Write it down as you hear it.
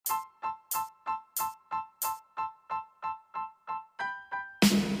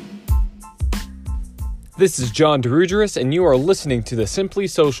This is John DeRugeris, and you are listening to the Simply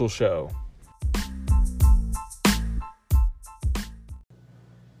Social Show.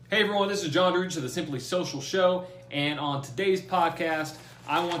 Hey everyone, this is John DeRugeris of the Simply Social Show, and on today's podcast,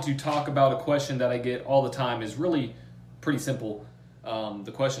 I want to talk about a question that I get all the time. Is really pretty simple.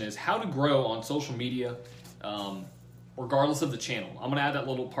 The question is how to grow on social media regardless of the channel. I'm going to add that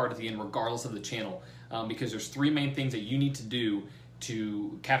little part at the end, regardless of the channel, because there's three main things that you need to do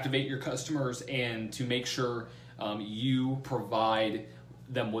to captivate your customers and to make sure you provide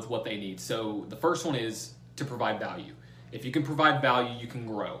them with what they need. So the first one is to provide value. If you can provide value, you can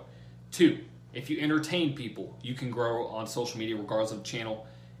grow. 2, if you entertain people, you can grow on social media regardless of the channel.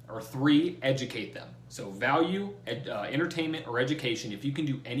 Or 3, educate them. So value, entertainment, or education. If you can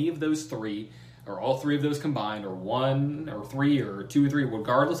do any of those three, or all three of those combined, or 1 or 3 or 2 or 3,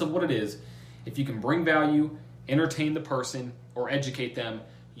 regardless of what it is, if you can bring value, entertain the person, or educate them,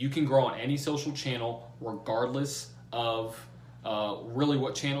 you can grow on any social channel regardless of really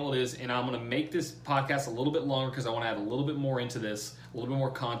what channel it is. And I'm going to make this podcast a little bit longer because I want to add a little bit more into this, a little bit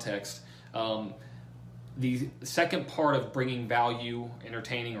more context. The second part of bringing value,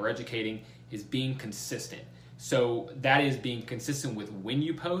 entertaining, or educating is being consistent. So that is being consistent with when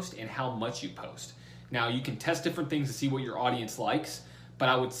you post and how much you post. Now you can test different things to see what your audience likes, but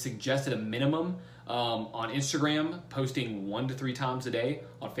I would suggest at a minimum on Instagram, posting 1 to 3 times a day.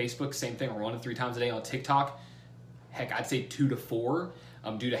 On Facebook, same thing, or 1 to 3 times a day. On TikTok, heck, I'd say 2 to 4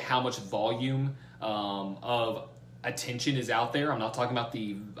 due to how much volume of attention is out there. I'm not talking about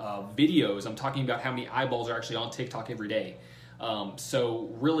the videos. I'm talking about how many eyeballs are actually on TikTok every day.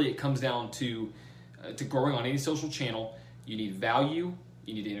 So really it comes down to growing on any social channel. You need value,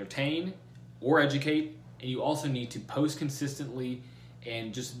 you need to entertain or educate, and you also need to post consistently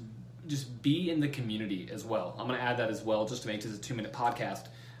and just be in the community as well. I'm going to add that as well just to make this a 2-minute podcast.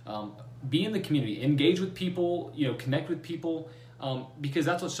 Be in the community, engage with people, connect with people, because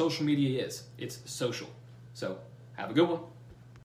that's what social media is. It's social. So have a good one.